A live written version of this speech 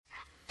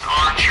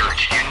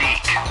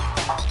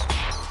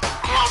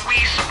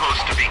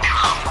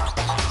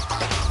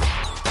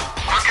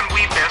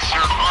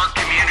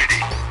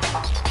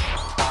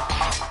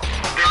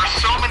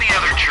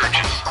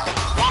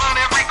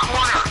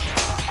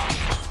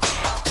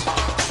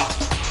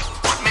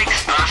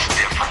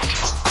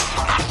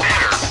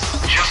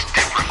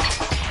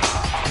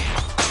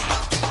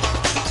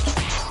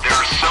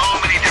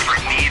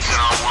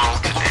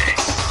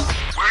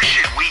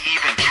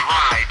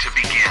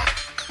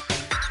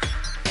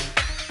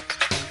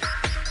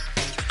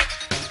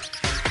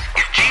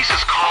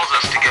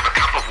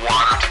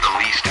the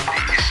least of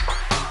these,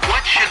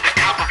 what should the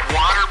cup of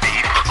water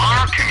be for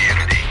our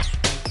community?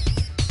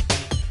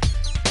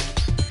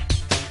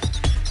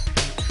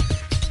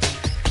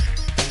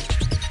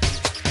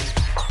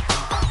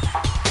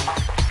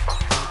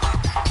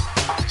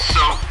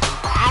 So,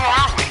 who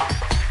are we?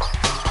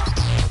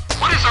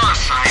 What is our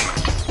assignment?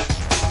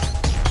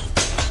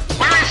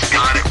 Where is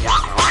God at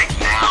work right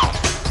now?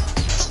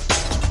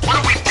 What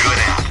are we good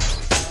at?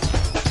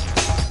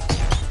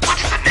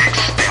 What's the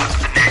next step,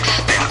 the next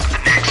step, the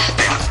next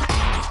step?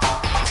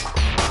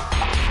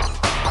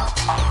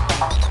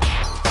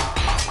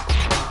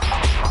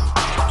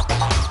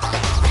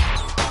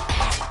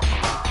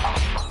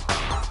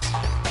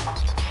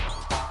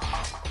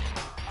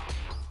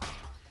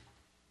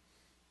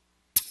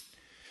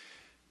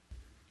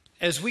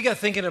 As we got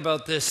thinking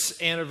about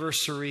this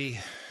anniversary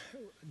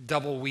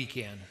double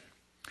weekend,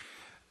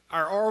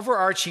 our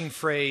overarching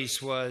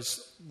phrase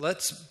was,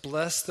 let's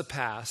bless the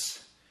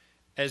past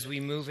as we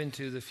move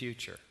into the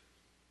future.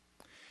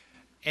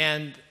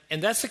 And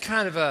that's a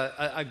kind of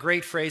a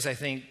great phrase, I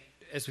think,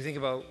 as we think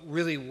about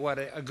really what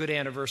a good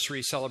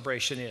anniversary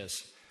celebration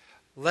is.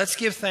 Let's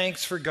give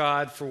thanks for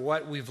God for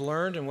what we've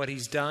learned and what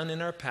He's done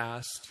in our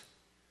past.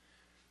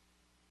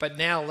 But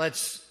now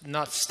let's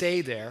not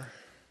stay there.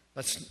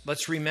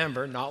 Let's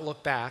remember, not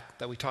look back,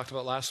 that we talked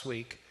about last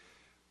week.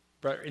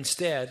 But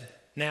instead,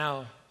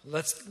 now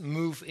let's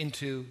move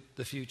into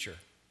the future.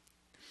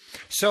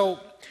 So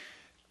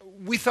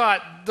we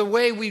thought the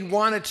way we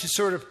wanted to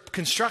sort of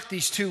construct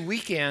these 2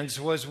 weekends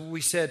was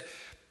we said,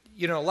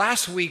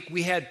 last week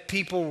we had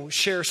people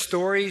share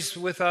stories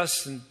with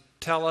us and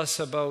tell us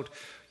about,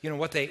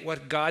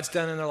 what God's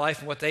done in their life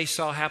and what they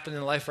saw happen in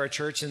the life of our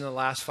church in the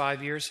last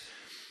 5 years.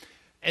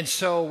 And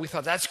so we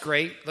thought, that's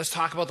great. Let's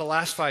talk about the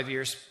last 5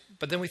 years.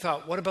 But then we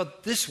thought, what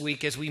about this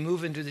week as we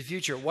move into the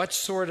future? What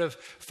sort of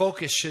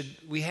focus should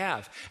we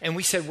have? And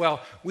we said,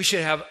 well, we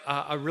should have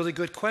a really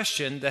good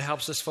question that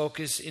helps us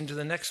focus into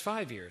the next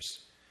 5 years.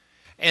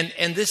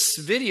 And this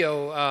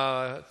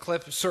video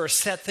clip sort of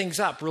set things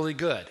up really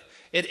good.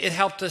 It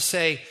helped us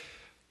say,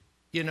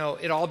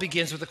 it all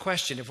begins with a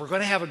question. If we're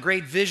going to have a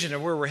great vision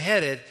of where we're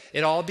headed,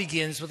 it all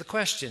begins with a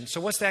question. So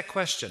what's that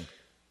question?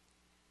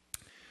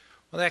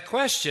 Well, that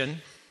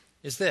question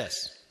is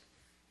this.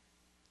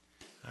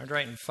 I'm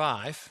writing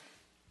 5.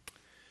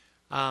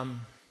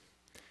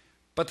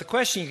 But the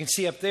question you can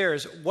see up there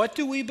is, what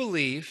do we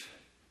believe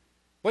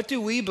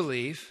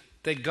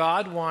that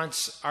God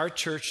wants our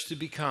church to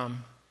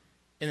become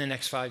in the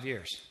next 5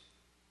 years?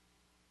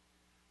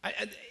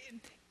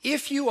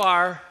 If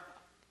you're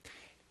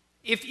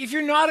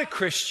not a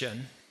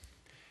Christian,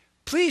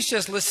 please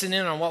just listen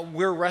in on what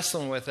we're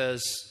wrestling with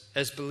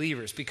as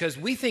believers, because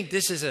we think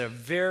this is a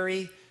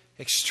very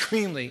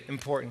extremely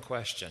important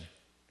question.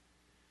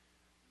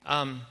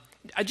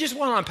 I just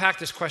want to unpack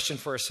this question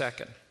for a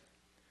second.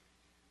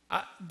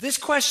 This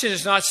question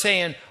is not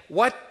saying,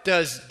 what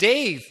does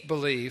Dave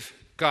believe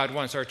God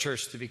wants our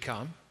church to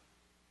become?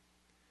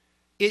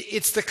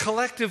 It's the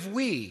collective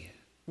we.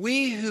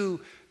 We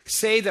who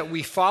say that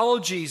we follow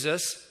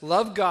Jesus,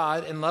 love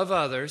God, and love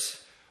others.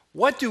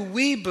 What do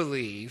we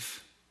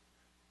believe?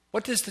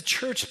 What does the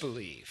church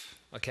believe?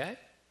 Okay?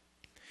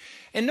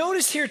 And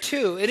notice here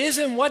too, it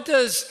isn't what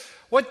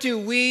do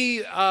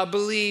we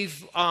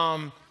believe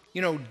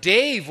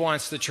Dave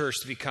wants the church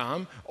to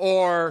become,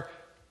 or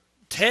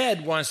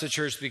Ted wants the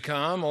church to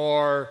become,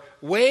 or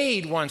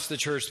Wade wants the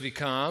church to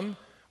become,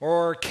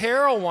 or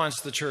Carol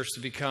wants the church to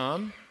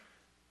become.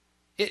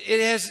 It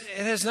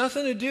has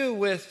nothing to do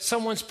with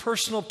someone's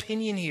personal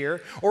opinion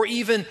here, or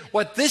even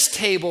what this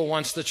table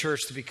wants the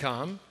church to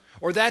become,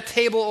 or that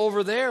table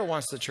over there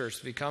wants the church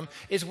to become.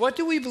 It's what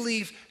do we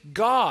believe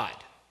God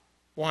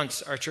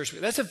wants our church to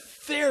become? That's a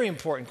very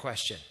important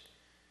question.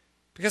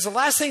 Because the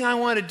last thing I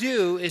want to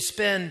do is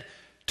spend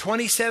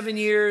 27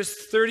 years,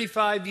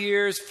 35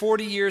 years,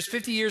 40 years,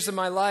 50 years of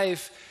my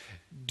life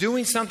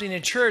doing something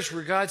in church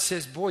where God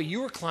says, boy,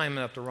 you were climbing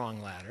up the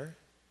wrong ladder.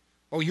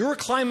 Oh, you were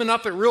climbing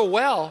up it real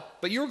well,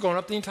 but you were going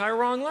up the entire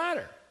wrong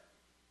ladder.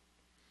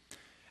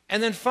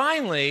 And then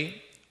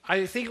finally,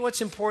 I think what's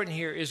important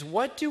here is,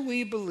 what do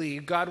we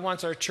believe God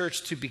wants our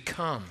church to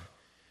become?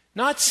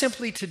 Not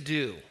simply to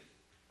do.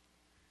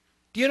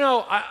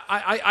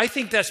 I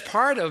think that's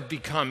part of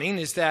becoming,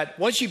 is that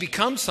once you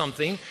become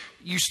something,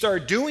 you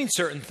start doing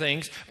certain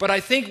things. But I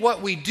think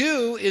what we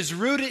do is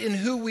rooted in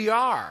who we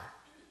are.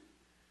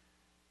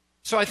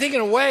 So I think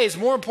in a way it's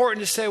more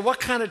important to say, what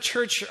kind of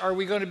church are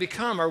we going to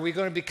become? Are we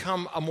going to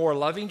become a more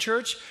loving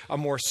church, a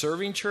more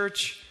serving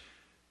church?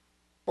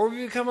 Or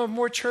we become a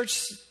more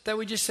church that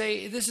we just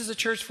say, this is a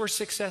church for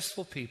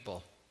successful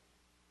people.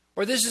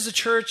 Or this is a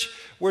church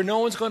where no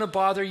one's going to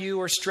bother you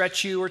or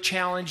stretch you or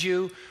challenge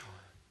you.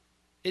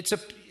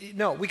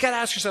 No, we got to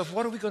ask ourselves,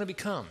 what are we going to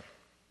become?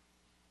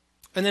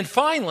 And then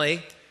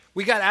finally,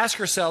 we got to ask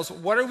ourselves,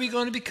 what are we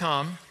going to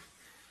become,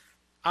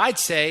 I'd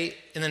say,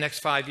 in the next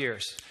 5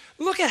 years?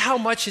 Look at how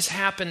much has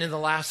happened in the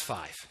last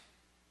 5.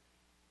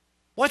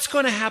 What's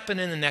going to happen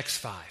in the next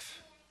 5?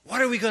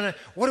 What are we going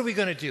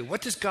to do?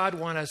 What does God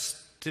want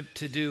us to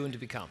do and to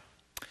become?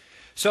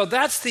 So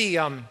that's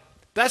the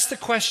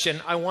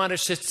question I want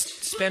us to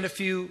spend a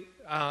few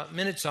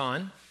minutes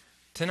on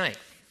tonight.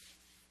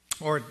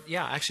 Or,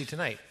 yeah, actually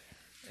tonight.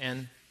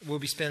 And we'll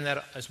be spending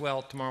that as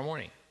well tomorrow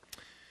morning.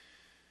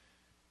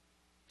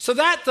 So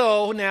that,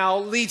 though, now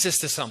leads us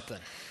to something.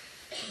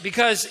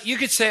 Because you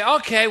could say,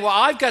 okay, well,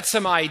 I've got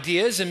some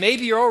ideas, and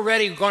maybe you're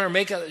already going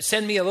to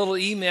send me a little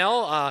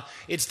email.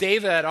 It's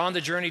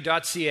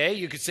Dave@onthejourney.ca.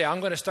 You could say, I'm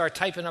going to start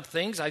typing up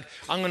things. I'm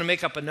going to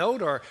make up a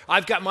note, or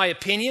I've got my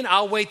opinion.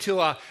 I'll wait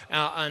to an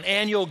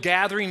annual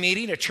gathering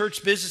meeting, a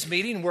church business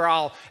meeting, where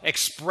I'll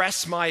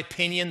express my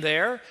opinion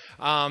there.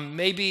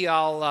 Maybe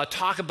I'll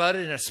talk about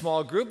it in a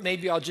small group.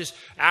 Maybe I'll just,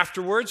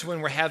 afterwards,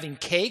 when we're having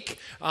cake,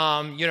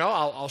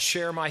 I'll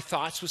share my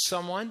thoughts with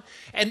someone.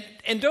 And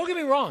don't get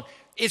me wrong.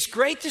 It's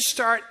great to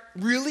start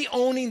really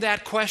owning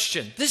that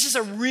question. This is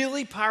a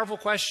really powerful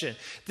question.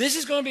 This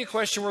is going to be a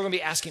question we're going to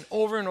be asking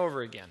over and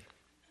over again.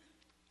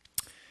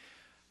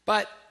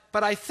 But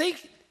I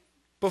think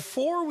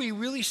before we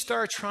really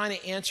start trying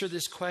to answer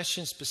this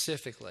question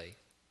specifically,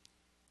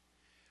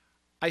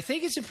 I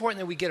think it's important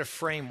that we get a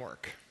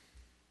framework.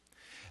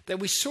 That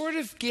we sort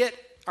of get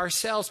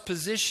ourselves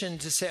positioned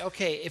to say,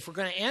 okay, if we're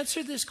going to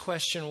answer this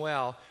question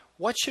well,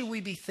 what should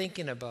we be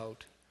thinking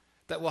about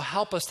that will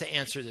help us to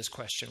answer this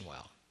question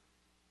well?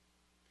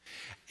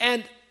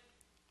 And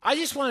I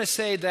just want to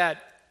say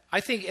that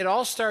I think it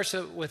all starts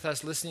with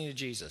us listening to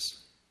Jesus.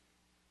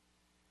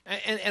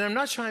 And I'm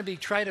not trying to be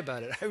trite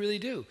about it. I really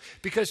do.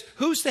 Because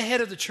who's the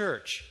head of the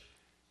church?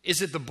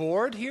 Is it the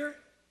board here?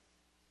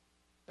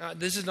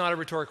 This is not a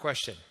rhetorical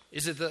question.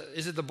 Is it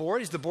the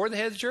board? Is the board the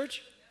head of the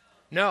church?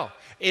 No.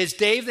 Is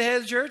Dave the head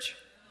of the church?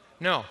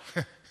 No.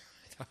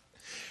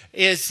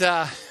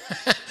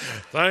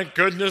 Thank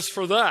goodness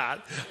for that.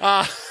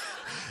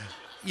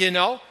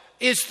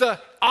 Is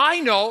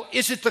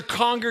it the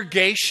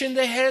congregation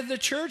the head of the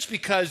church?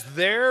 Because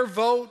their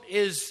vote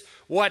is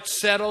what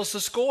settles the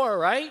score,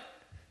 right?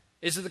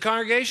 Is it the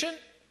congregation?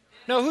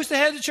 No, who's the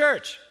head of the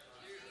church?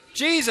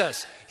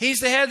 Jesus. He's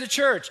the head of the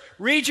church.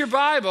 Read your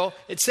Bible.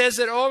 It says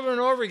it over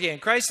and over again.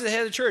 Christ is the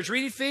head of the church.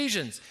 Read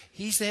Ephesians.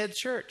 He's the head of the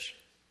church.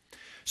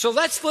 So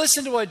let's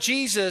listen to what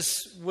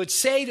Jesus would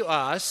say to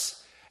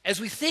us as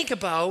we think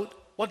about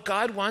what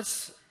God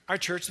wants our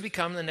church to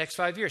become in the next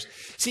 5 years.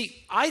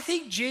 See, I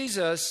think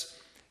Jesus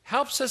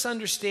helps us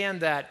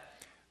understand that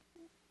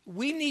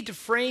we need to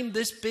frame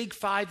this big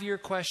 5-year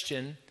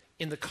question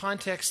in the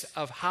context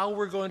of how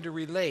we're going to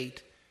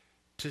relate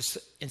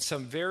in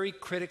some very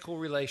critical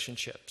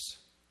relationships.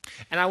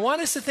 And I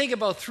want us to think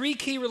about 3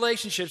 key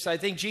relationships I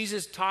think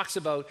Jesus talks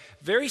about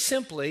very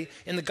simply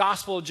in the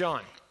Gospel of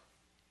John.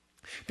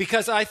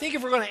 Because I think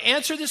if we're going to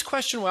answer this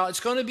question well, it's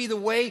going to be the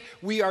way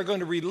we are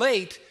going to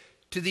relate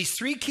to these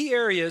 3 key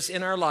areas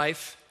in our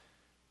life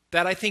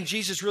that I think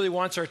Jesus really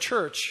wants our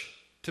church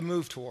to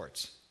move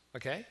towards.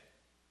 Okay?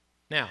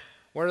 Now,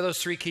 what are those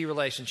 3 key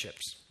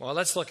relationships? Well,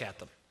 let's look at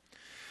them.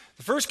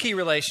 The first key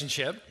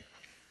relationship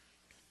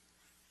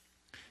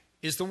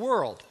is the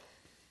world.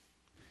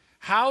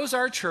 How is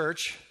our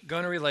church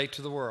going to relate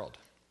to the world?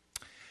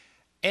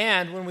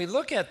 And when we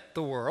look at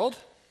the world,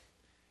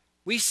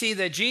 we see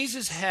that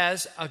Jesus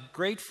has a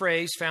great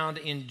phrase found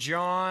in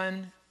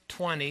John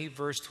 20,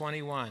 verse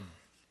 21.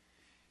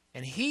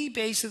 And he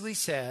basically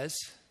says,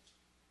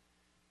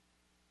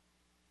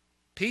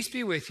 peace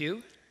be with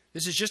you.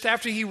 This is just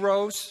after he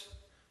rose.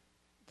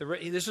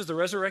 This was the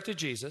resurrected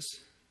Jesus.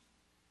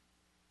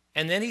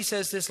 And then he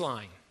says this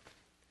line,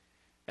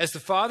 as the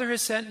Father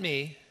has sent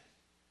me,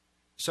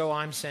 so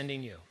I'm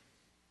sending you.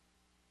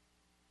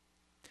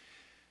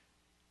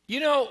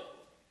 You know,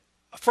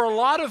 for a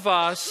lot of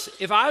us,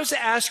 if I was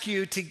to ask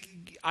you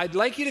I'd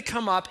like you to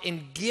come up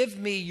and give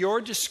me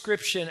your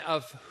description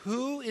of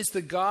who is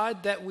the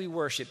God that we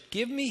worship.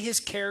 Give me his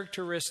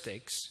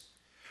characteristics.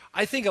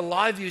 I think a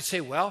lot of you would say,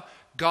 well,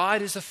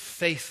 God is a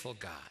faithful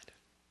God.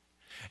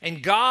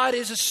 And God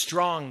is a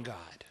strong God.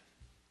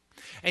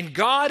 And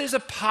God is a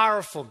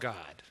powerful God.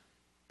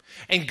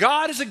 And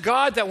God is a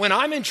God that when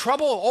I'm in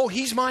trouble,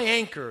 he's my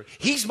anchor.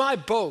 He's my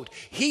boat.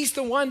 He's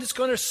the one that's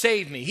going to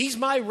save me. He's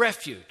my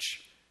refuge.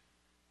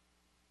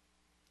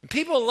 And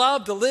people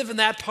love to live in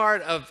that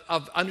part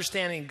of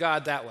understanding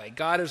God that way.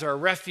 God is our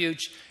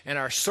refuge and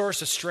our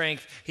source of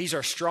strength. He's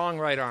our strong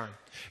right arm.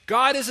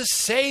 God is a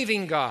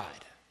saving God.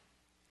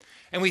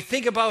 And we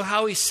think about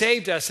how he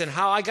saved us and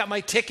how I got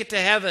my ticket to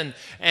heaven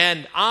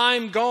and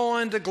I'm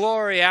going to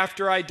glory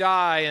after I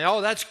die.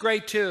 And that's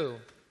great too.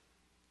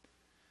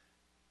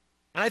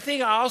 And I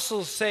think I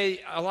also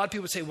say, a lot of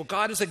people say, well,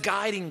 God is a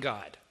guiding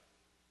God.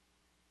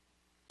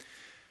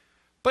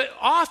 But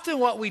often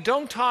what we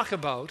don't talk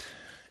about,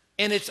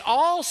 and it's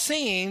all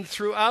seen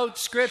throughout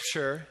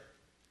Scripture,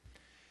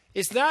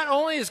 is not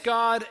only is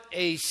God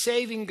a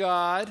saving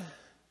God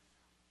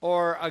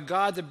or a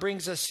God that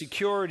brings us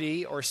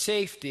security or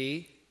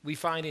safety we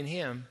find in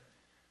him,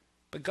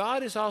 but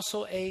God is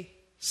also a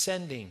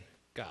sending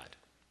God.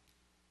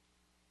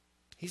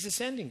 He's a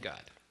sending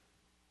God.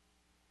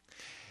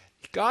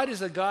 God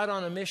is a God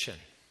on a mission.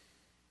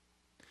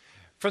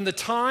 From the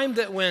time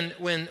that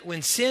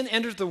when sin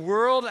entered the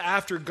world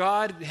after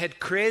God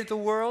had created the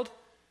world,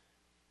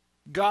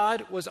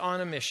 God was on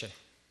a mission.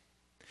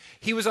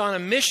 He was on a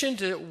mission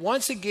to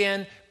once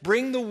again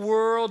bring the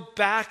world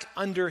back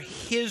under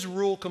his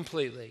rule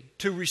completely,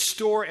 to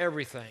restore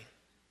everything.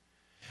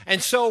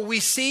 And so we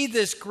see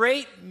this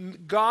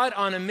great God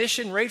on a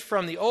mission right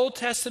from the Old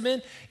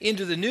Testament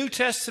into the New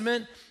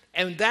Testament,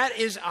 and that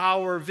is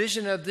our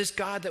vision of this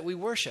God that we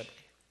worship.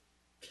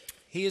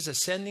 He is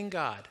ascending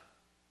God.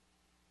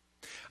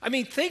 I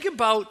mean, think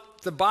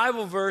about the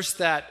Bible verse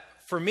that,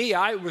 for me,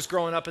 I was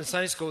growing up in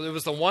Sunday school. It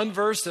was the one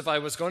verse, if I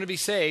was going to be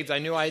saved, I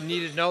knew I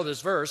needed to know this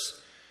verse.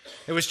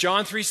 It was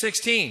John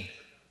 3:16.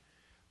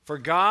 For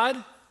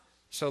God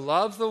so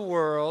loved the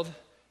world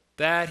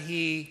that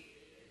he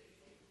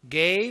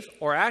gave,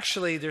 or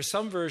actually there's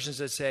some versions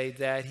that say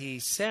that he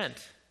sent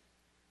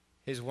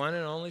his one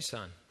and only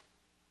Son.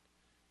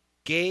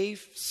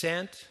 Gave,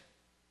 sent.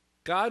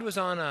 God was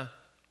on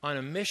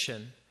a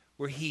mission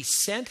where he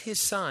sent his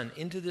Son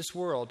into this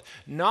world,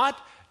 not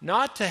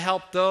to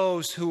help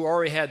those who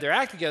already had their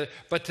act together,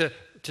 but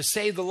to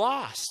save the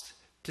lost,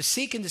 to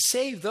seek and to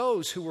save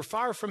those who were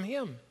far from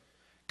him.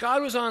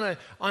 God was on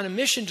a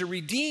mission to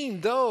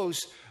redeem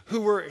those who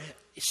were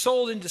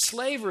sold into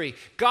slavery.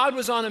 God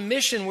was on a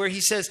mission where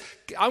he says,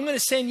 I'm going to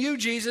send you,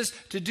 Jesus,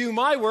 to do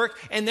my work.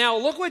 And now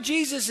look what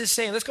Jesus is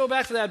saying. Let's go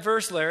back to that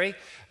verse, Larry.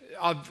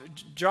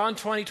 John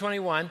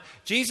 20:21,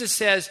 Jesus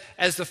says,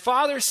 as the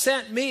Father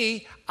sent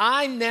me,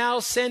 I'm now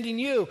sending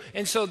you.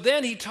 And so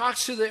then he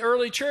talks to the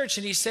early church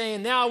and he's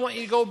saying, now I want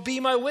you to go be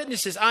my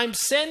witnesses. I'm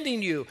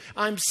sending you.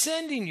 I'm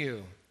sending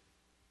you.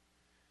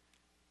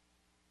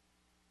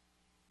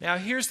 Now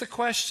here's the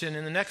question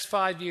in the next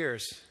 5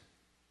 years.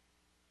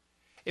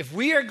 If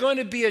we are going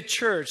to be a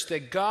church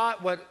that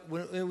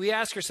when we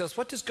ask ourselves,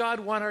 what does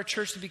God want our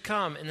church to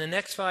become in the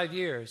next 5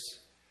 years?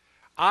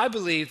 I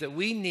believe that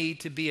we need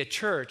to be a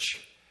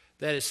church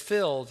that is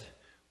filled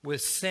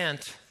with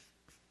sent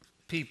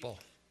people.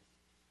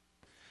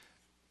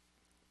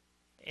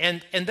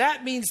 And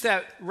that means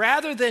that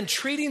rather than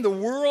treating the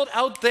world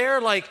out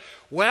there like,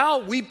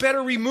 well, we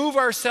better remove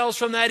ourselves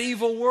from that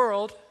evil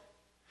world.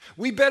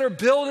 We better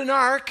build an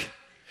ark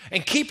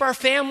and keep our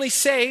family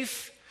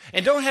safe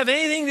and don't have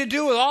anything to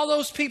do with all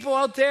those people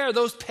out there,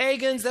 those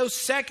pagans, those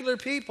secular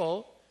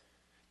people.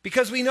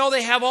 Because we know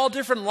they have all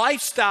different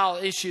lifestyle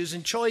issues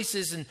and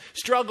choices and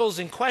struggles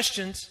and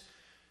questions.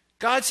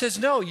 God says,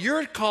 no,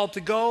 you're called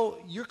to go.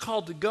 You're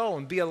called to go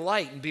and be a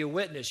light and be a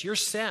witness. You're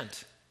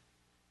sent.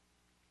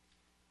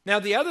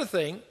 Now, the other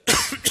thing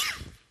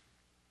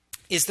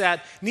is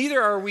that neither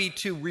are we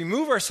to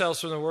remove ourselves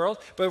from the world,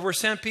 but if we're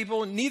sent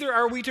people, neither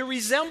are we to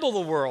resemble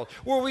the world,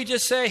 where we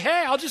just say,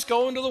 hey, I'll just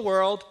go into the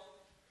world.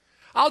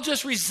 I'll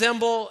just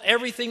resemble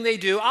everything they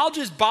do. I'll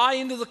just buy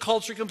into the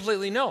culture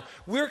completely. No,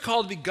 we're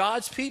called to be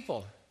God's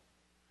people.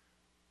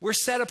 We're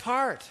set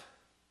apart.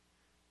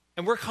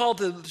 And we're called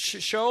to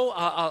show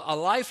a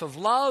life of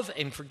love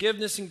and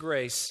forgiveness and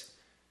grace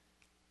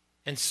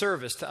and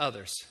service to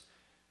others.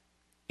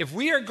 If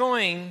we are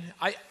going,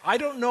 I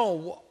don't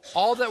know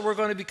all that we're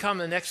going to become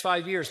in the next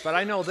 5 years, but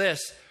I know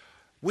this.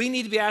 We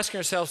need to be asking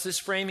ourselves this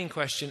framing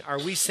question, are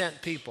we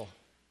sent people?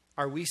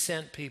 Are we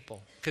sent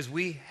people? Because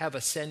we have a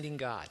sending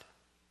God.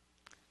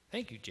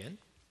 Thank you, Jen.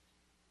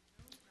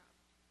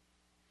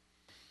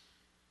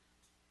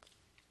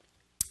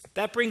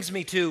 That brings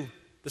me to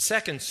the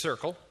second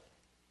circle.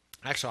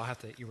 Actually, I'll have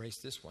to erase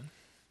this one.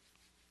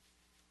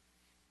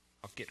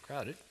 I'll get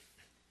crowded.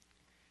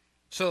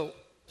 So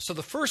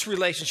the first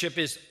relationship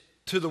is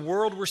to the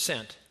world we're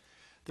sent.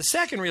 The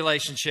second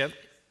relationship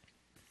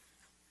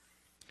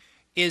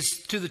is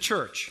to the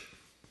church.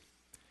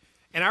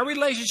 And our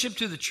relationship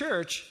to the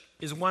church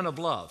is one of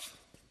love.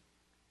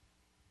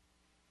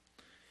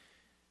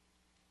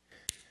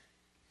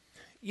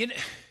 You know,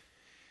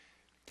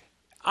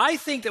 I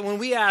think that when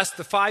we ask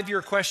the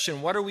 5-year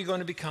question, what are we going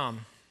to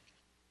become?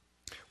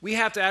 We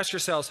have to ask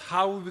ourselves,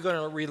 how are we going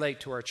to relate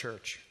to our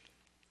church?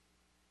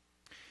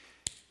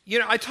 You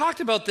know, I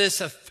talked about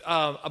this when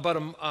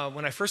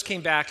I first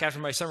came back after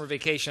my summer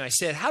vacation. I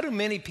said, how do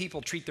many people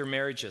treat their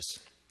marriages?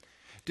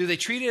 Do they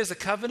treat it as a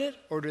covenant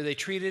or do they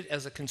treat it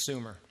as a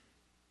consumer?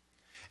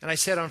 And I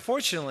said,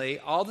 unfortunately,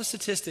 all the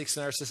statistics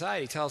in our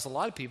society tell us a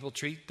lot of people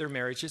treat their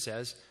marriages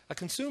as a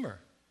consumer.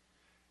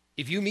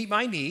 If you meet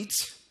my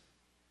needs,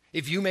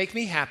 if you make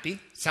me happy,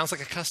 sounds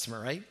like a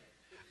customer, right?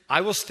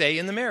 I will stay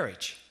in the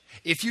marriage.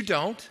 If you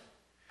don't,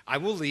 I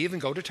will leave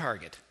and go to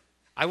Target.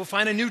 I will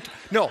find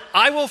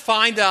I will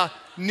find a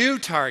new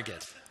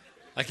Target.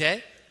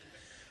 Okay?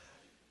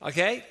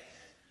 Okay?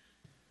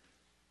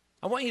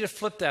 I want you to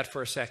flip that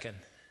for a second.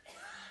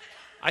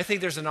 I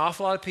think there's an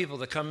awful lot of people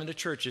that come into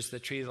churches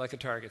that treat it like a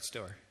Target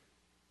store.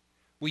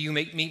 Will you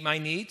meet my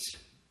needs?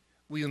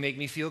 Will you make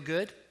me feel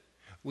good?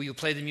 Will you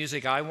play the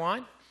music I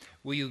want?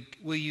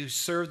 Will you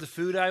serve the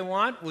food I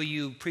want? Will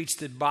you preach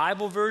the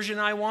Bible version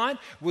I want?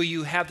 Will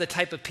you have the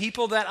type of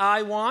people that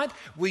I want?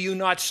 Will you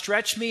not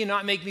stretch me and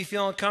not make me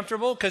feel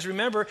uncomfortable? Because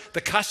remember, the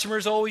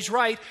customer's always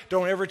right.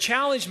 Don't ever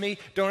challenge me.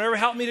 Don't ever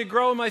help me to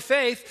grow in my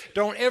faith.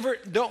 Don't ever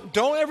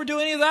do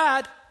any of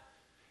that.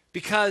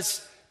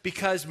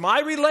 Because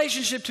my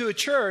relationship to a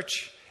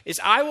church is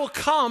I will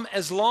come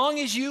as long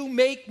as you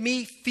make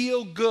me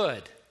feel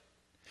good.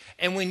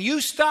 And when you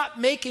stop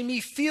making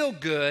me feel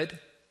good,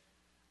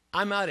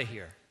 I'm out of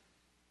here.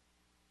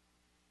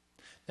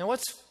 Now,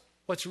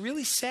 what's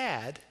really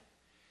sad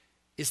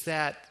is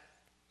that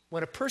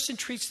when a person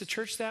treats the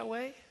church that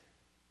way,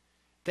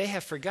 they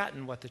have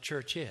forgotten what the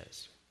church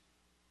is.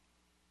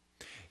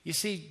 You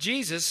see,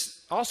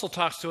 Jesus also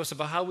talks to us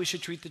about how we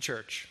should treat the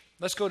church.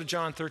 Let's go to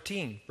John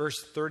 13,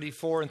 verse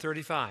 34 and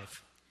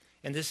 35.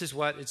 And this is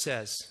what it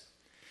says.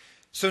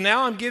 So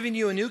now I'm giving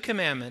you a new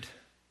commandment.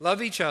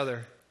 Love each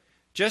other.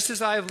 Just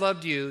as I have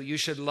loved you, you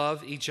should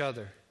love each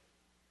other.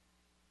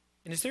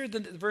 And is there the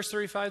verse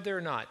 35 there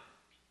or not?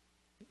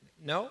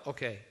 No?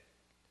 Okay.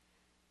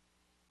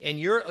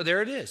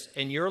 There it is.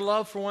 And your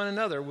love for one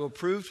another will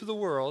prove to the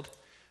world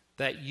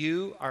that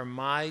you are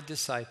my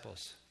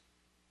disciples.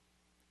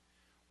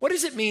 What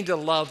does it mean to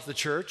love the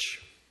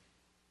church?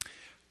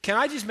 Can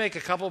I just make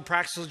a couple of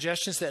practical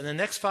suggestions that in the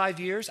next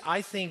 5 years,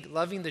 I think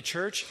loving the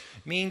church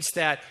means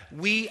that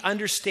we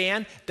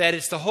understand that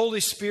it's the Holy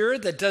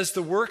Spirit that does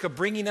the work of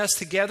bringing us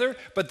together,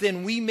 but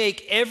then we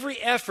make every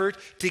effort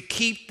to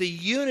keep the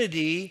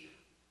unity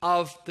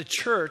of the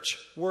church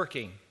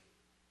working.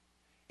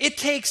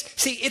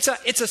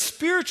 It's a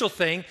spiritual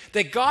thing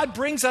that God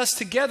brings us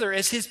together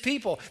as his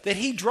people, that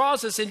he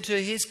draws us into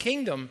his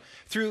kingdom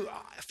through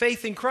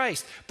faith in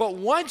Christ. But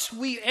once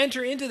we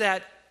enter into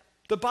that,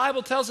 the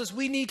Bible tells us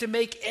we need to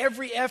make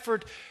every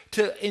effort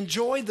to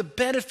enjoy the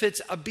benefits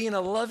of being a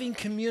loving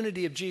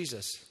community of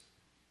Jesus.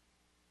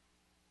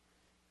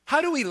 How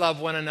do we love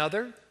one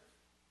another?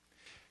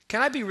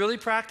 Can I be really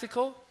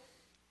practical?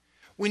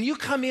 When you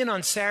come in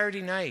on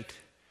Saturday night,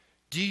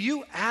 do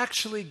you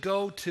actually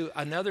go to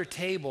another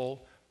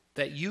table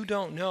that you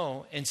don't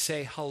know and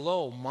say,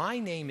 hello, my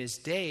name is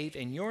Dave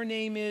and your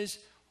name is,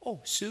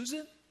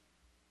 Susan?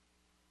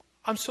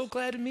 I'm so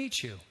glad to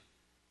meet you.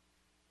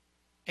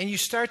 And you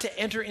start to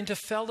enter into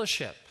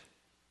fellowship.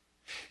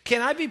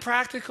 Can I be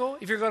practical?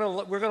 If we're going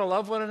to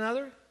love one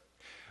another,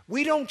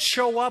 we don't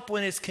show up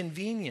when it's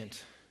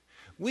convenient.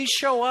 We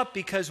show up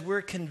because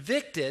we're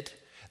convicted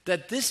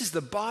that this is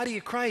the body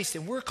of Christ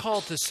and we're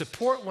called to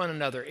support one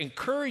another,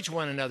 encourage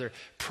one another,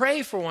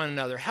 pray for one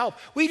another, help.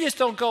 We just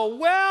don't go,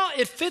 well,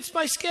 it fits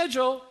my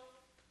schedule.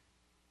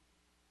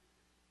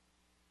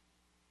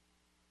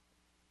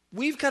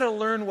 We've got to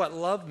learn what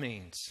love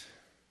means.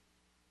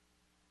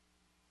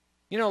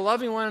 You know,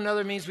 loving one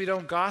another means we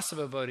don't gossip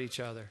about each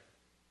other.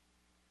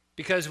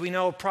 Because we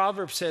know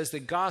Proverbs says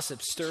that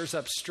gossip stirs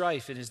up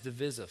strife and is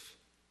divisive.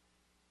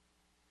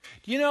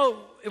 You know,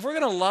 if we're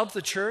going to love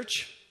the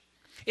church,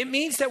 it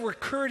means that we're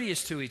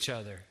courteous to each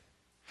other.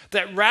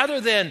 That rather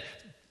than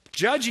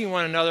judging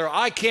one another,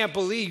 I can't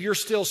believe you're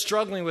still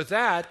struggling with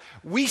that,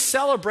 we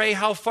celebrate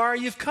how far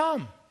you've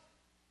come.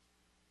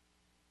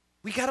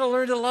 We got to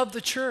learn to love the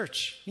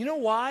church. You know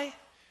why?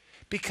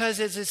 Because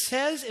as it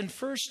says in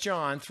 1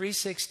 John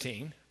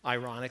 3:16,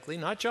 ironically,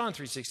 not John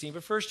 3:16,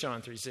 but 1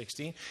 John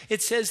 3:16,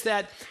 it says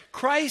that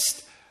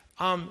Christ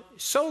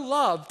so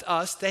loved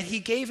us that he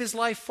gave his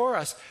life for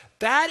us.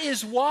 That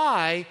is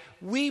why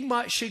we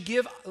should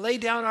lay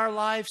down our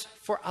lives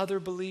for other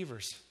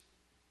believers.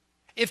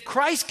 If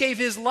Christ gave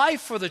his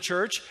life for the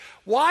church,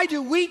 why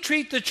do we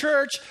treat the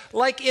church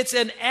like it's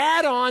an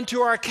add-on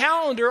to our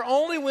calendar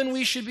only when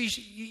we should be,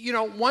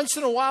 once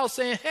in a while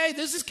saying, hey,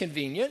 this is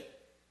convenient?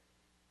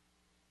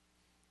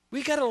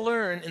 We got to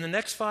learn in the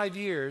next 5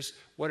 years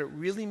what it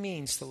really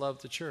means to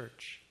love the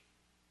church.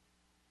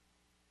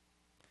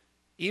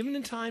 Even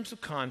in times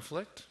of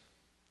conflict,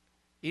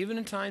 even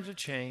in times of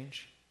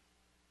change,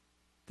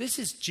 this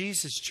is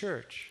Jesus'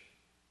 church.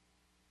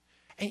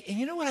 And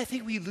you know what I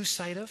think we lose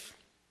sight of?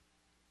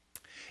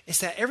 It's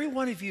that every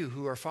one of you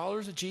who are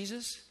followers of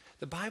Jesus,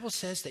 the Bible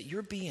says that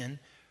you're being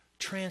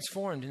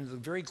transformed into the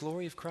very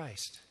glory of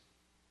Christ.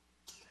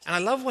 And I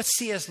love what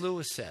C.S.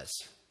 Lewis says.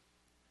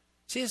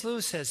 C.S.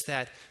 Lewis says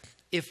that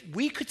if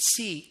we could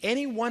see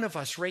any one of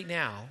us right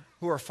now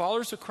who are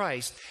followers of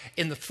Christ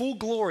in the full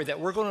glory that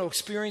we're going to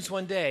experience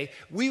one day,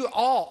 we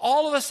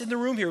all of us in the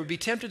room here would be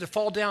tempted to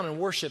fall down and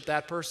worship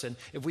that person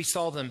if we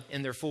saw them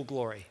in their full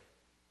glory.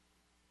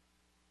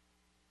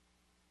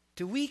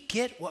 Do we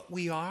get what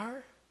we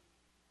are?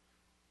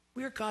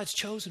 We are God's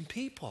chosen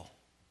people.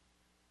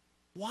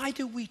 Why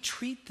do we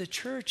treat the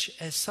church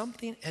as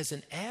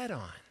an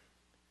add-on?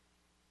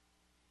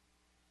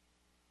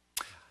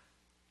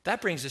 That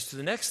brings us to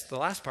the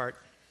last part.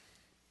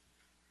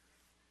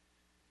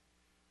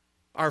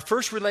 Our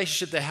first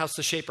relationship that has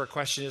to shape our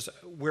question is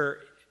we're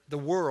the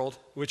world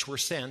which we're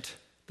sent,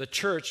 the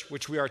church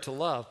which we are to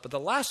love. But the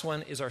last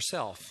one is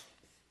ourself,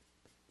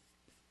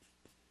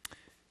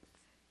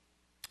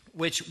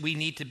 which we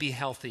need to be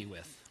healthy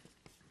with,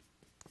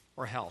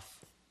 or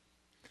health.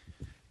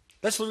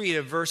 Let's read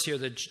a verse here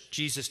that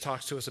Jesus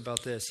talks to us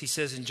about this. He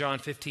says in John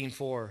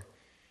 15:4,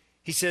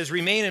 he says,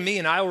 "Remain in me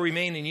and I will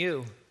remain in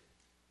you.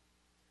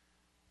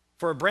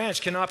 For a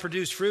branch cannot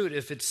produce fruit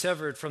if it's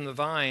severed from the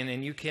vine,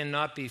 and you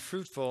cannot be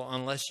fruitful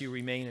unless you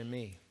remain in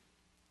me."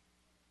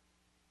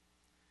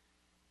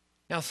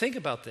 Now think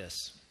about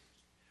this.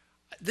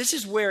 This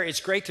is where it's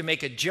great to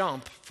make a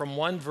jump from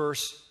one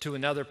verse to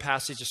another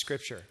passage of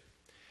Scripture.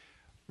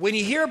 When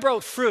you hear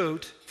about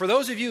fruit, for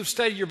those of you who've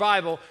studied your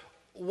Bible,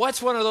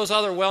 what's one of those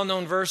other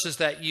well-known verses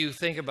that you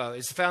think about?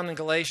 It's found in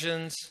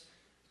Galatians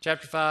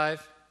chapter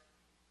 5.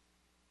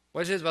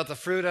 What is it about the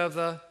fruit of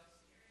the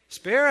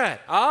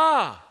Spirit?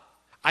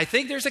 I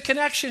think there's a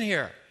connection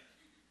here.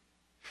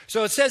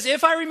 So it says,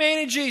 if I remain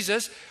in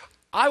Jesus,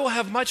 I will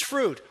have much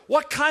fruit.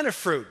 What kind of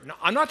fruit? Now,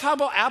 I'm not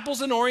talking about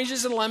apples and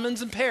oranges and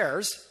lemons and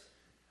pears.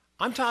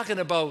 I'm talking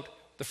about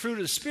the fruit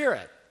of the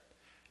Spirit.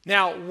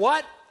 Now,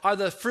 what are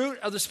the fruit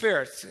of the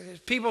Spirit?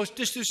 People,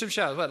 just do some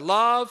shouts. What?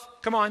 Love,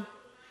 come on.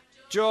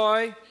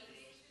 Joy,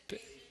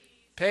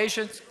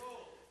 patience,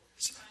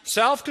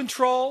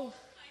 self-control,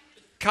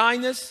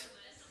 kindness,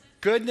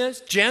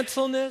 goodness,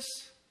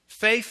 gentleness,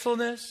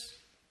 faithfulness,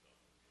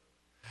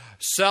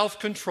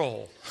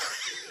 self-control.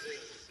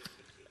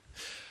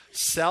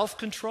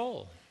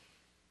 Self-control.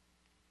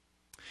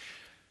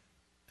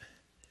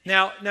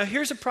 Now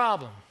here's a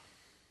problem.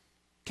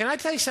 Can I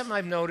tell you something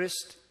I've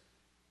noticed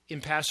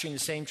in pastoring the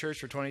same church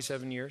for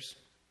 27 years?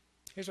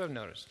 Here's what I've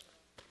noticed.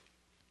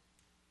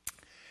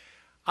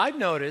 I've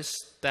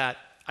noticed that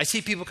I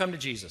see people come to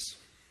Jesus.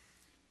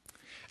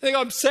 They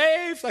go, I'm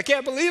saved. I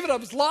can't believe it. I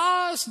was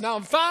lost. Now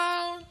I'm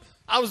found.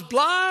 I was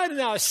blind and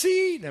now I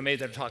see. Now maybe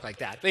they don't talk like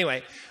that. But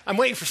anyway, I'm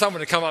waiting for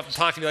someone to come up and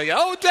talk to me like,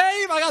 oh,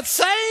 Dave, I got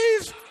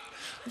saved.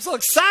 I'm so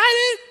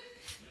excited.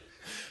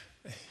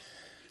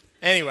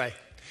 Anyway.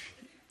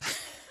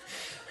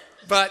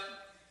 But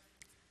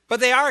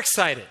they are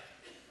excited.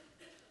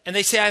 And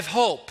they say, I have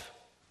hope.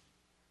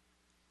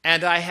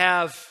 And I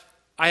have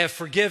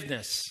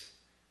forgiveness.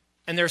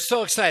 And they're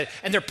so excited.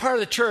 And they're part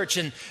of the church.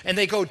 And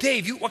they go,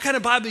 Dave, what kind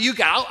of Bible you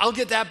got? I'll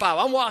get that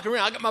Bible. I'm walking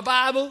around. I got my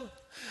Bible.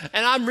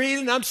 And I'm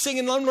reading, I'm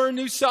singing, I'm learning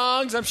new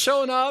songs, I'm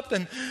showing up,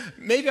 and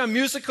maybe I'm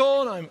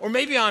musical, or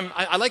maybe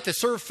I like to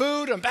serve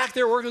food, I'm back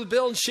there working with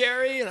Bill and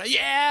Sherry, and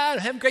I'm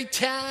having a great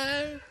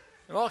time.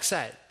 I'm all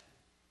excited.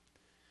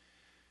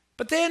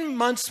 But then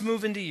months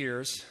move into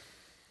years,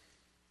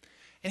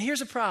 and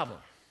here's a problem,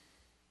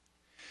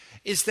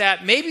 is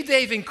that maybe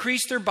they've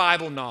increased their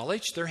Bible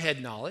knowledge, their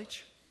head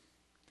knowledge,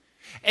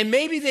 and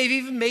maybe they've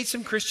even made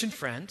some Christian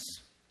friends.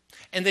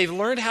 And they've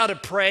learned how to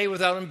pray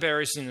without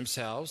embarrassing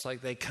themselves. Like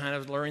they kind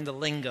of learn the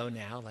lingo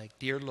now. Like,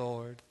 dear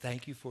Lord,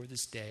 thank you for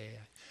this day.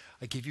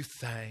 I give you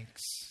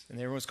thanks. And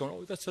everyone's going,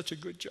 oh, that's such a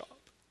good job.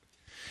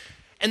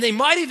 And they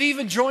might have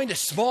even joined a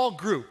small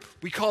group.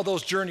 We call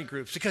those journey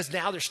groups because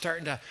now they're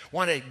starting to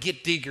want to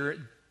get deeper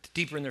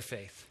in their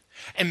faith.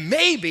 And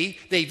maybe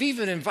they've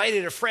even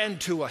invited a friend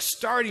to a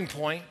starting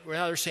point where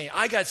now they're saying,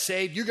 I got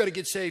saved. You got to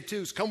get saved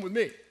too. So come with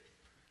me.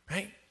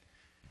 Right?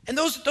 And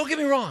those, don't get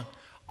me wrong.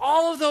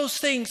 All of those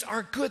things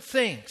are good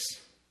things.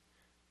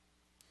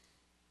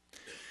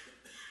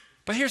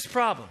 But here's the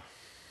problem.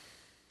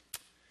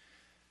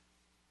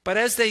 But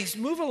as they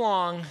move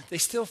along, they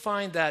still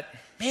find that,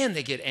 man,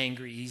 they get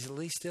angry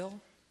easily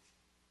still.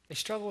 They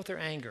struggle with their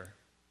anger.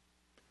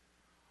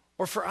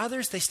 Or for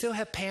others, they still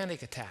have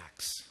panic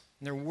attacks,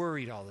 and they're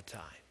worried all the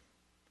time.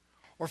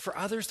 Or for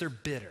others, they're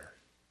bitter.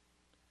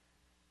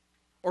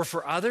 Or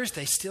for others,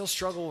 they still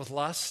struggle with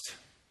lust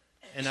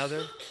and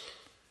other.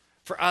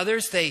 For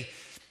others, they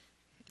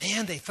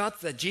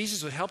thought that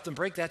Jesus would help them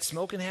break that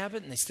smoking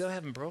habit, and they still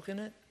haven't broken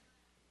it.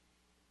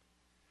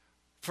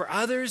 For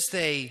others,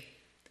 they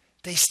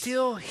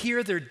still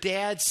hear their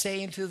dad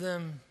saying to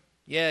them,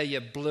 yeah, you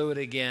blew it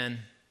again.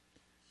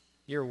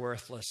 You're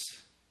worthless.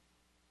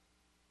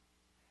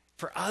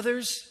 For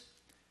others,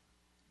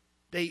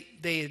 they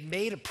had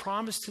made a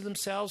promise to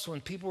themselves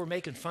when people were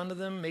making fun of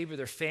them, maybe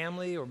their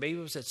family or maybe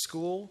it was at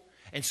school.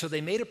 And so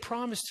they made a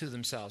promise to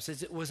themselves.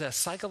 It was a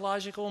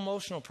psychological,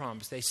 emotional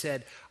promise. They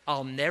said,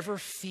 I'll never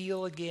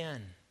feel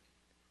again.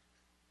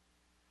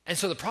 And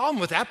so the problem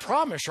with that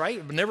promise,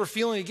 right, never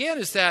feeling again,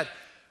 is that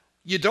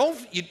you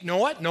know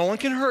what? No one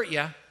can hurt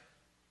you.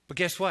 But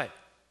guess what?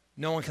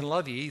 No one can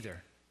love you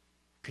either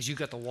because you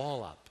got the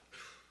wall up.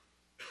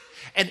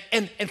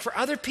 And for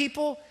other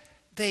people,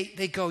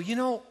 they go,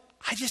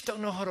 I just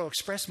don't know how to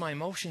express my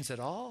emotions at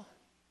all.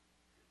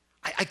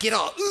 I get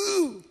all,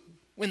 ooh.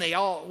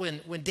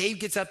 When Dave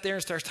gets up there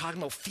and starts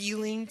talking about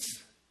feelings,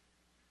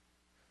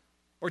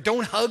 or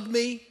don't hug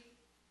me,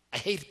 I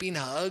hate being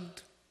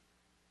hugged.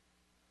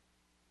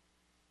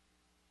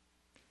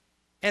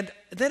 And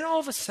then all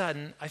of a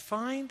sudden, I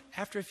find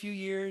after a few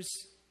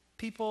years,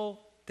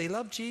 people, they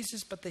love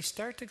Jesus, but they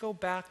start to go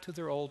back to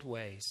their old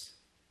ways.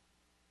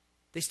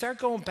 They start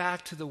going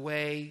back to the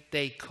way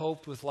they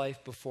coped with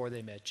life before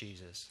they met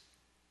Jesus.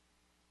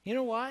 You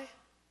know why?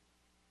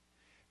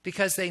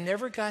 Because they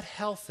never got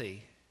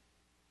healthy.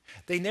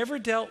 They never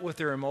dealt with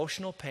their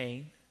emotional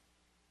pain.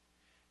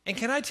 And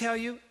can I tell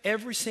you,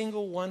 every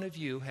single one of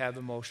you have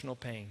emotional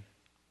pain.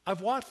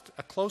 I've walked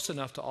close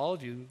enough to all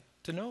of you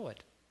to know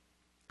it.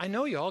 I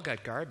know you all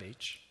got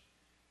garbage.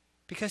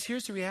 Because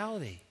here's the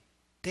reality.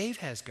 Dave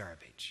has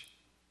garbage.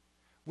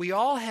 We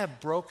all have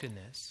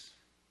brokenness.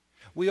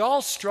 We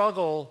all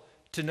struggle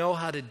to know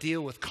how to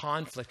deal with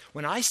conflict.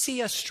 When I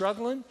see us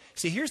struggling,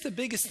 see, here's the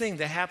biggest thing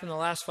that happened in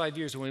the last 5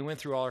 years when we went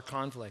through all our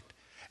conflict.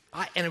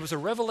 And it was a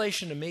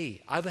revelation to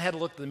me. I've had to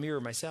look in the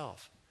mirror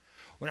myself.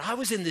 When I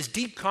was in this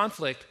deep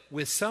conflict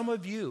with some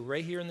of you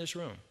right here in this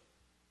room,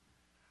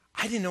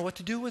 I didn't know what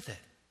to do with it.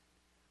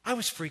 I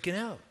was freaking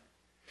out.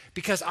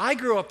 Because I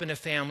grew up in a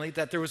family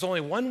that there was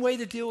only one way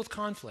to deal with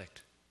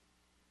conflict.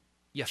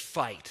 You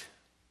fight.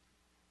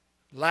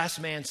 Last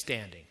man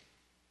standing.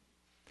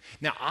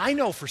 Now, I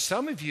know for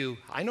some of you,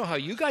 I know how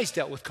you guys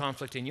dealt with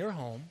conflict in your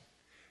home.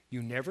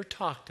 You never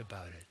talked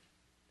about it.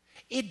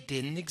 It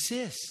didn't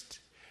exist.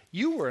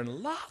 You were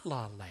in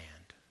la-la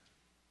land.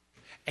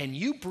 And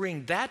you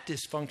bring that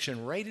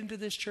dysfunction right into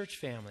this church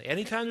family.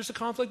 Anytime there's a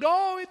conflict,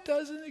 oh, it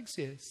doesn't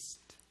exist.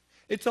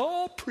 It's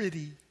all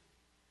pretty.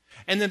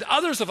 And then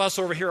others of us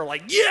over here are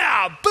like,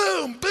 yeah,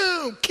 boom,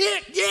 boom,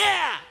 kick,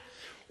 yeah.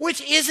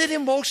 Which isn't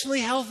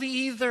emotionally healthy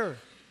either.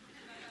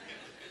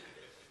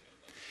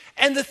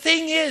 And the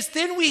thing is,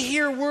 then we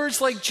hear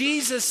words like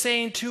Jesus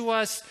saying to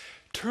us,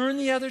 turn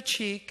the other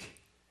cheek,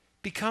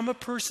 become a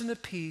person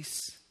of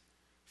peace,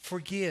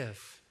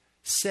 forgive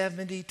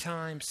 70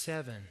 times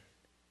 7.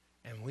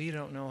 And we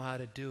don't know how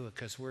to do it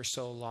because we're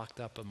so locked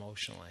up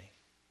emotionally.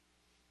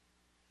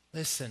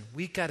 Listen,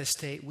 we got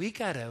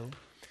to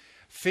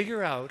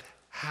figure out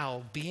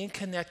how being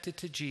connected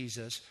to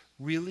Jesus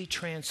really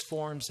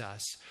transforms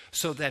us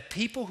so that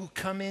people who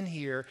come in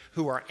here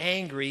who are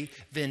angry,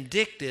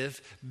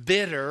 vindictive,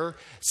 bitter,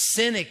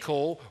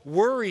 cynical,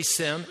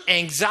 worrisome,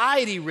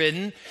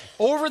 anxiety-ridden,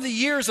 over the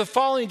years of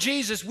following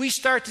Jesus, we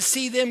start to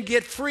see them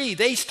get free.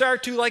 They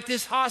start to, like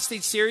this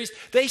hostage series,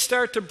 they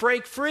start to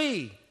break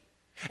free.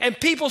 And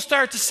people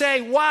start to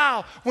say,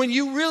 wow, when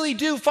you really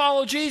do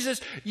follow Jesus,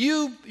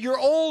 your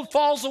old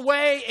falls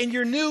away and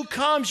your new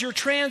comes, you're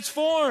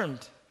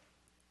transformed.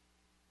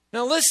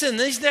 Now listen,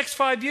 these next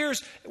 5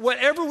 years,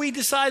 whatever we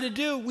decide to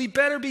do, we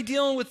better be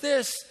dealing with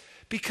this,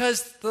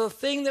 because the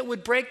thing that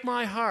would break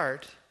my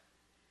heart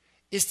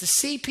is to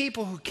see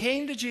people who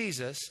came to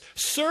Jesus,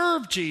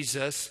 serve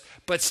Jesus,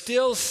 but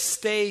still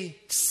stay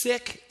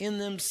sick in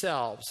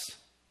themselves.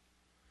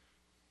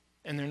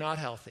 And they're not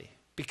healthy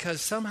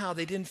because somehow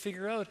they didn't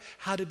figure out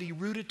how to be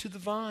rooted to the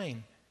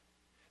vine.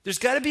 There's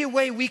got to be a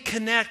way we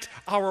connect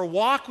our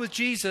walk with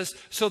Jesus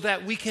so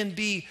that we can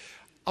be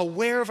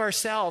aware of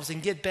ourselves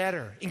and get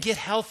better and get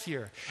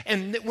healthier.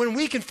 And when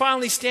we can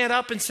finally stand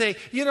up and say,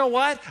 you know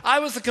what? I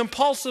was a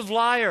compulsive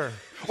liar,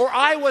 or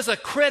I was a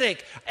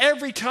critic.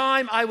 Every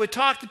time I would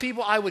talk to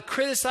people, I would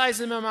criticize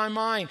them in my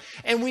mind.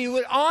 And we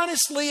would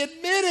honestly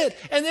admit it.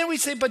 And then we'd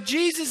say, but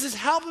Jesus is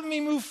helping me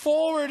move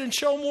forward and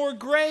show more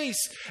grace.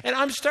 And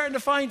I'm starting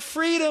to find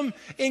freedom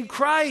in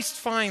Christ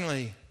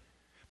finally.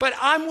 But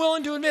I'm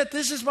willing to admit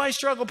this is my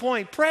struggle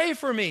point. Pray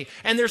for me.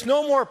 And there's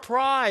no more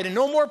pride and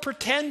no more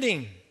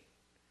pretending.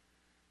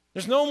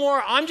 There's no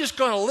more, I'm just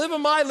going to live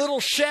in my little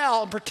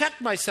shell and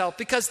protect myself,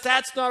 because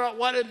that's not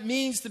what it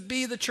means to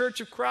be the church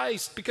of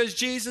Christ. Because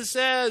Jesus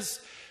says,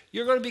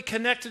 you're going to be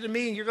connected to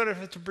me and you're going to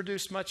have to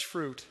produce much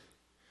fruit.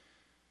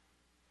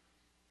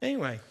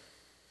 Anyway,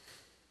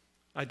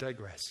 I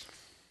digress.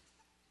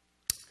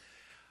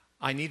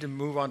 I need to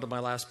move on to my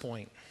last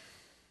point.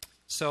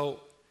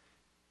 So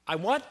I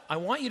want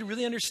you to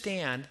really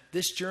understand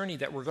this journey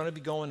that we're going to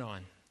be going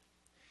on.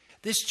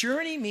 This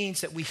journey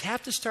means that we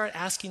have to start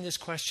asking this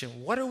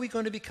question: what are we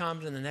going to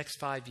become in the next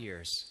 5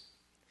 years?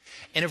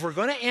 And if we're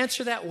going to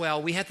answer that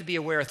well, we have to be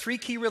aware of 3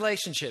 key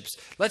relationships.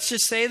 Let's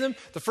just say them.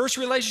 The first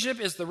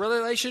relationship is the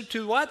relationship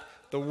to what?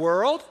 The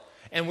world,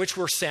 in which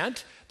we're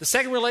sent. The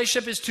second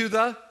relationship is to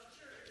the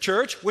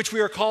church, which we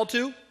are called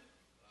to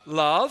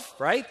love,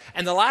 right?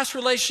 And the last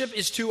relationship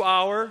is to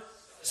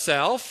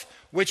ourself,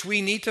 which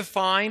we need to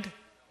find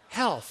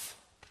health.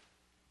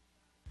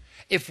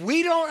 If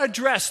we don't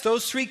address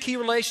those 3 key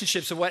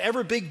relationships of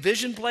whatever big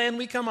vision plan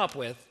we come up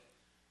with,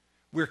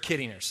 we're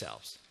kidding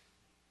ourselves.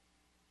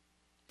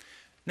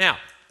 Now,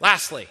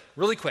 lastly,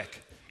 really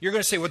quick, you're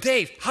going to say, well,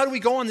 Dave, how do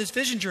we go on this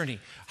vision journey?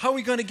 How are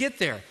we going to get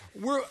there?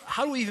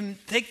 How do we even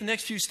take the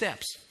next few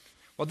steps?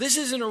 Well, this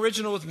isn't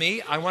original with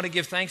me. I want to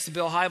give thanks to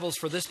Bill Hybels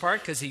for this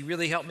part because he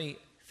really helped me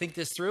think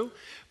this through.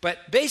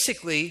 But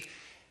basically,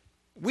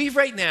 we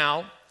right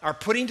now are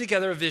putting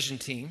together a vision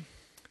team.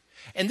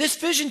 And this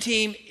vision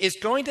team is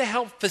going to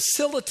help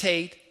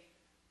facilitate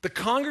the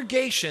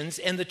congregations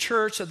and the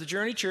church of the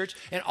Journey Church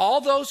and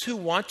all those who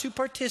want to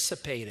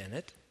participate in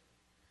it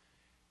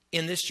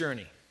in this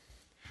journey.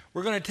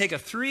 We're going to take a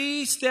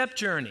 3-step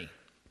journey.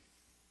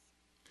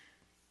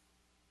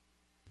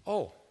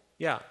 Oh,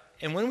 yeah.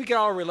 And when we get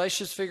our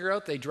relationships figured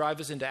out, they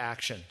drive us into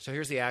action. So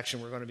here's the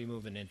action we're going to be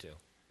moving into.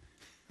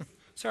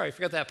 Sorry, I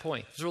forgot that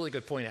point. It's a really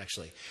good point,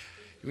 actually.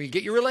 When you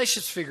get your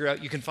relationships figured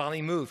out, you can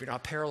finally move. You're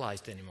not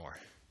paralyzed anymore.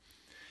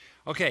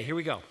 Okay, here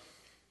we go.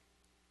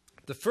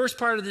 the first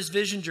part of this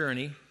vision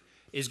journey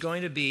is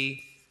going to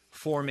be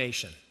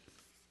formation.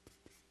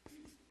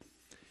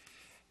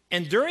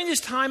 And during this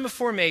time of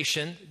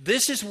formation,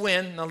 this is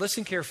when, now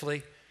listen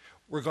carefully,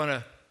 we're going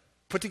to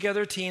put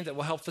together a team that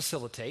will help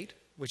facilitate,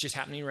 which is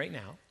happening right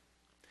now.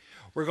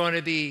 We're going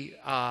to be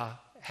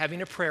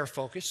having a prayer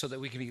focus so that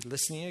we can be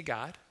listening to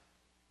God.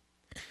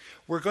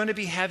 We're going to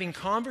be having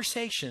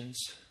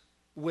conversations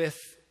with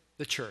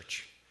the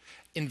church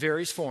in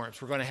various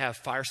forms. We're going to have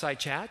fireside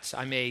chats.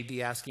 I may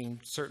be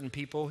asking certain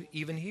people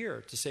even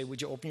here to say,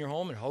 would you open your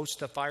home and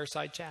host a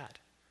fireside chat?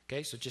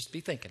 Okay, so just be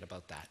thinking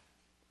about that.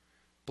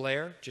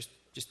 Blair, just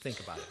think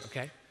about it,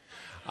 okay?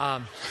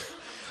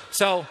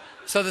 So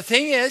the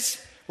thing is,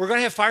 we're going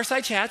to have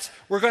fireside chats.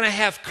 We're going to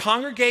have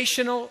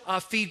congregational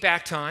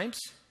feedback times.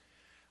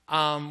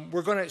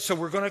 We're going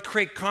to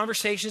create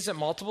conversations at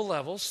multiple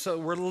levels. So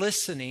we're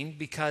listening,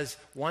 because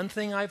one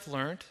thing I've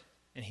learned,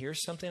 and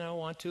here's something I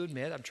want to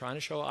admit, I'm trying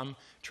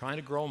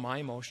to grow my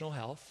emotional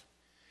health,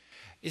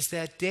 is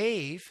that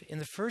Dave, in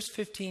the first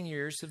 15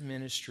 years of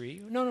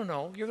ministry,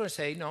 no, you're going to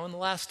say, no, in the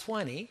last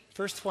 20,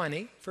 first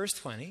 20,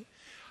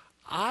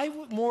 I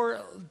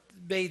more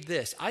made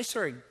this. I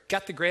sort of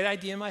got the great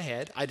idea in my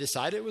head. I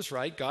decided it was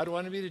right. God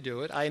wanted me to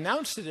do it. I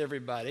announced it to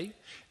everybody.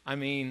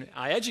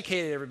 I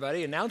educated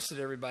everybody, announced it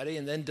to everybody,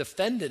 and then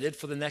defended it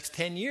for the next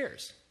 10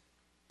 years.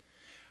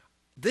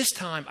 This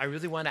time, I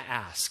really want to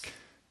ask.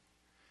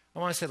 I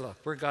want to say, look,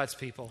 we're God's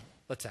people.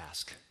 Let's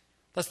ask.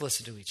 Let's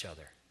listen to each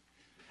other.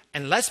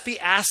 And let's be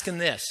asking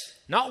this.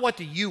 Not what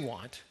do you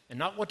want, and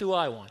not what do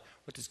I want.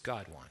 What does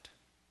God want?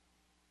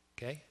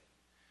 Okay?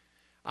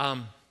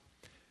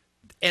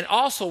 And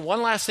also,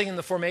 one last thing in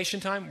the formation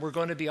time, we're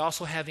going to be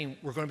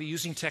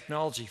using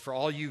technology for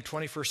all you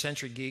 21st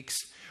century geeks.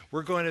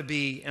 We're going to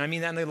be, and I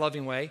mean that in a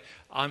loving way,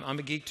 I'm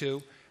a geek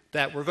too,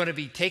 that we're going to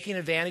be taking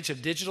advantage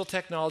of digital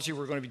technology.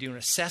 We're going to be doing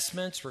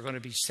assessments. We're going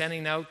to be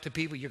sending out to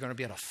people. You're going to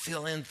be able to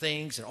fill in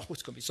things, and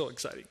it's going to be so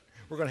exciting.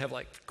 We're going to have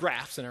like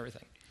graphs and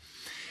everything.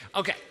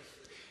 Okay.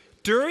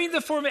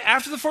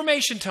 After the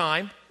formation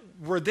time,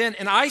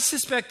 and I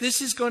suspect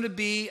this is going to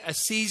be a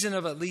season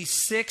of at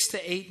least 6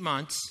 to 8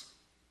 months.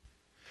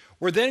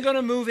 We're then going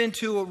to move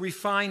into a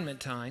refinement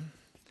time,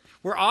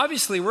 where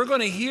obviously we're going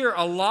to hear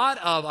a lot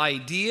of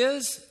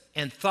ideas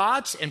and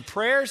thoughts and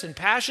prayers and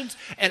passions.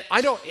 And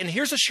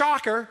here's a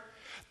shocker,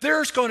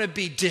 there's going to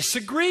be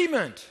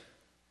disagreement.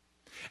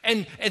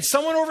 And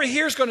someone over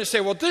here is going to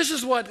say, well, this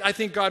is what I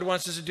think God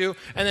wants us to do.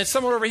 And then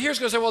someone over here is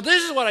going to say, well,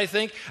 this is what I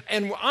think.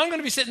 And I'm going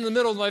to be sitting in the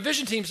middle of my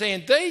vision team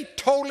saying they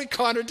totally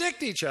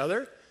contradict each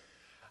other.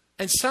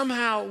 And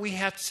somehow we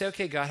have to say,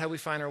 okay, God, how do we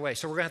find our way?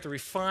 So we're going to have to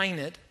refine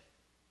it.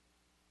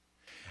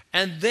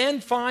 And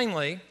then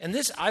finally, and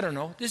this, I don't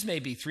know, this may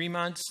be 3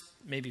 months,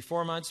 maybe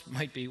 4 months,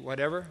 might be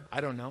whatever,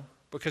 I don't know,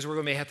 because we're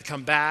going to have to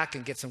come back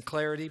and get some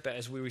clarity, but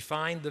as we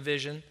refine the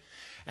vision,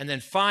 and then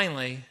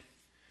finally,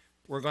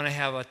 we're going to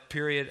have a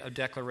period of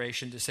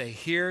declaration to say,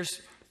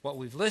 here's what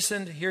we've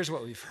listened, here's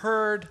what we've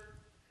heard,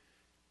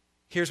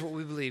 here's what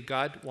we believe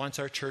God wants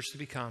our church to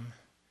become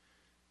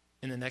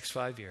in the next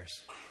 5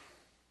 years.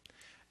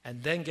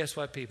 And then guess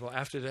what, people?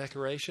 After the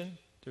declaration,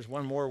 there's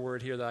one more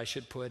word here that I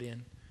should put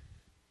in.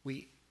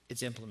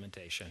 It's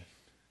implementation.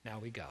 Now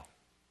we go.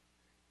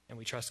 And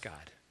we trust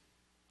God.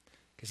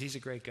 Because He's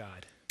a great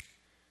God.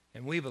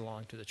 And we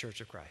belong to the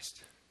Church of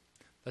Christ.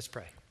 Let's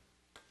pray.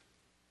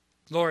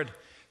 Lord,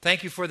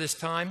 thank you for this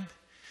time.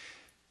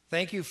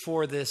 Thank you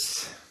for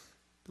this.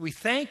 We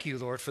thank you,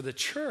 Lord, for the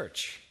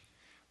church.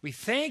 We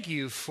thank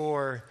you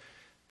for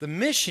the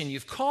mission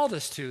you've called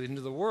us to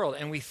into the world.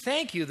 And we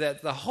thank you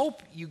that the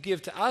hope you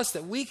give to us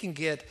that we can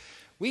get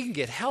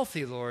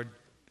healthy, Lord.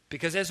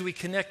 Because as we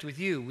connect with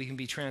you, we can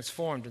be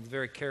transformed in the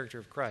very character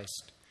of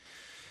Christ.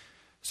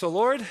 So,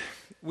 Lord,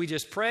 we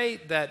just pray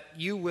that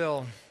you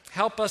will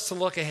help us to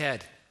look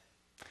ahead.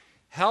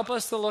 Help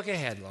us to look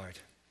ahead, Lord.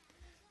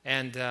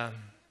 And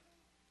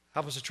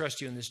help us to trust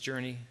you in this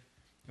journey.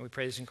 And we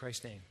pray this in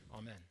Christ's name.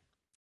 Amen.